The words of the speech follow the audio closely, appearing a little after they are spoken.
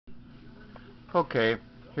Okay,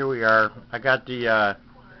 here we are. I got the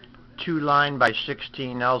 2 line by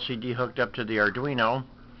 16 LCD hooked up to the Arduino.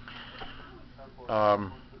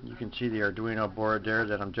 You can see the Arduino board there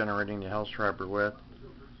that I'm generating the health striper with.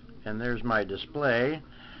 And there's my display.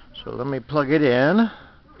 So let me plug it in.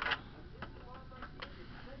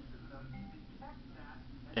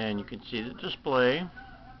 And you can see the display.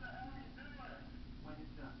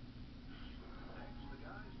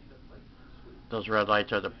 Those red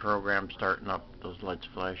lights are the program starting up, those lights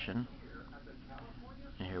flashing.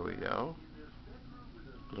 And here we go.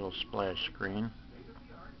 Little splash screen.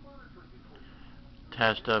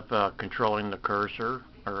 Test of controlling the cursor,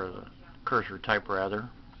 or the cursor type rather.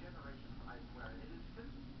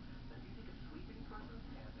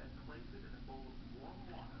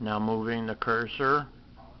 Now moving the cursor.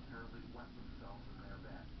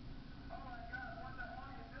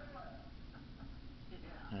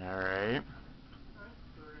 Alright.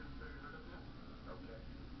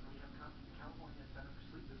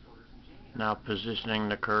 Now positioning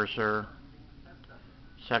the cursor.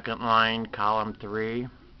 Second line, column 3.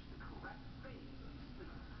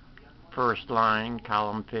 First line,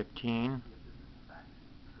 column 15.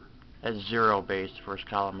 That's 0 base. First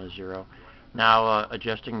column is 0. Now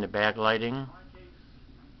adjusting the backlighting.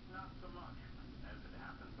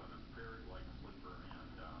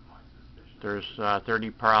 There's 30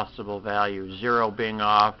 possible values, 0 being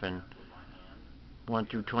off and 1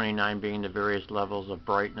 through 29 being the various levels of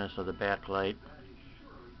brightness of the backlight.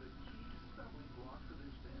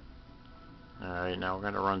 Alright, now we're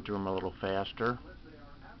going to run through them a little faster.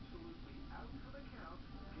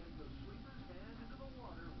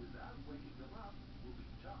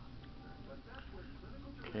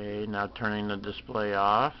 Okay, now turning the display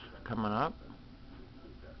off, coming up.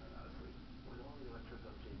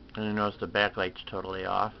 And you notice the backlight's totally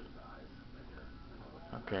off.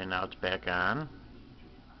 Okay, now it's back on.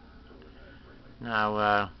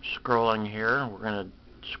 Now scrolling here, we're going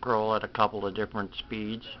to scroll at a couple of different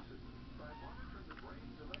speeds.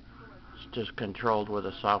 It's just controlled with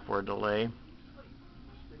a software delay.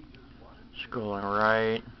 Scrolling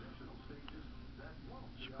right,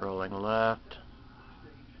 scrolling left,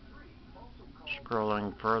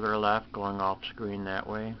 scrolling further left, going off screen that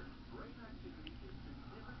way.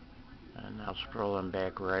 And now scrolling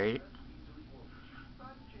back right.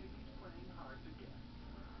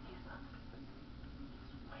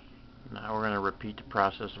 Now we're going to repeat the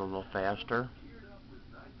process a little faster.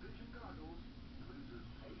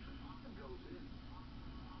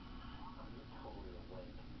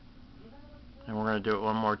 And we're going to do it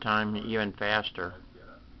one more time, even faster.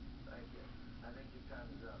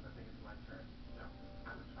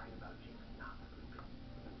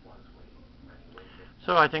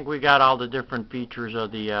 So I think we got all the different features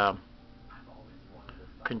of the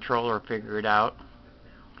controller figured out.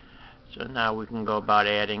 So now we can go about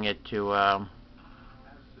adding it to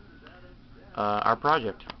our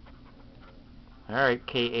project. Alright,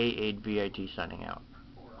 KA8VIT signing out.